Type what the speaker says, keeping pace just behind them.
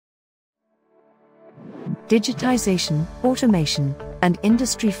Digitization, automation, and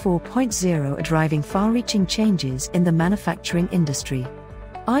Industry 4.0 are driving far-reaching changes in the manufacturing industry.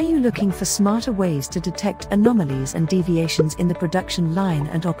 Are you looking for smarter ways to detect anomalies and deviations in the production line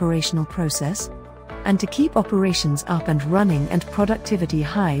and operational process? And to keep operations up and running and productivity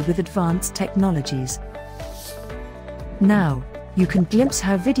high with advanced technologies? Now, you can glimpse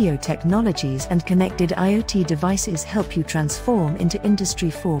how video technologies and connected IoT devices help you transform into Industry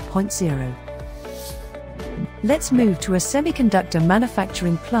 4.0. Let's move to a semiconductor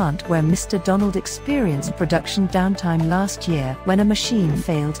manufacturing plant where Mr. Donald experienced production downtime last year when a machine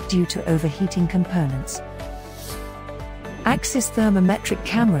failed due to overheating components. Axis thermometric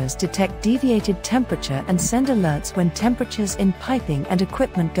cameras detect deviated temperature and send alerts when temperatures in piping and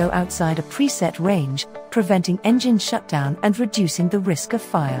equipment go outside a preset range, preventing engine shutdown and reducing the risk of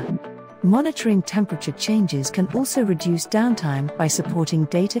fire. Monitoring temperature changes can also reduce downtime by supporting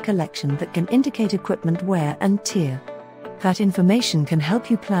data collection that can indicate equipment wear and tear. That information can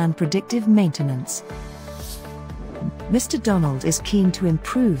help you plan predictive maintenance. Mr. Donald is keen to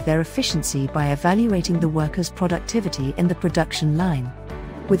improve their efficiency by evaluating the workers' productivity in the production line.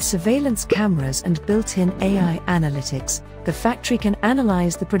 With surveillance cameras and built-in AI analytics, the factory can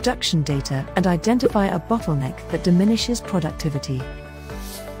analyze the production data and identify a bottleneck that diminishes productivity.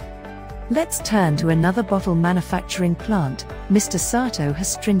 Let's turn to another bottle manufacturing plant. Mr. Sato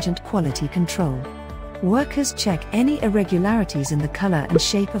has stringent quality control. Workers check any irregularities in the color and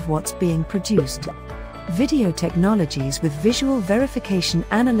shape of what's being produced. Video technologies with visual verification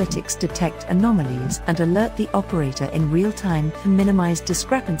analytics detect anomalies and alert the operator in real time to minimize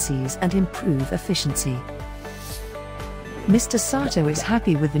discrepancies and improve efficiency. Mr. Sato is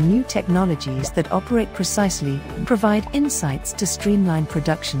happy with the new technologies that operate precisely, provide insights to streamline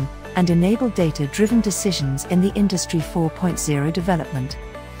production, and enable data-driven decisions in the Industry 4.0 development.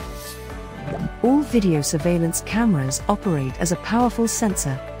 All video surveillance cameras operate as a powerful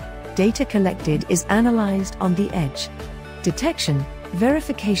sensor. Data collected is analyzed on the edge. Detection,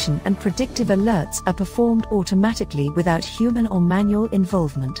 verification and predictive alerts are performed automatically without human or manual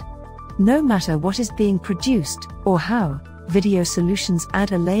involvement. No matter what is being produced, or how, video solutions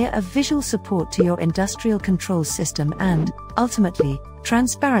add a layer of visual support to your industrial control system and, ultimately,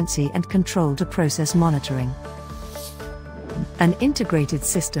 transparency and control to process monitoring. An integrated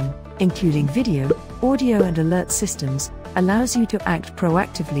system, including video, audio and alert systems, allows you to act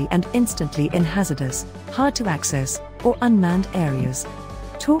proactively and instantly in hazardous, hard-to-access, or unmanned areas.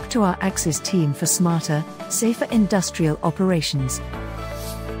 Talk to our Axis team for smarter, safer industrial operations.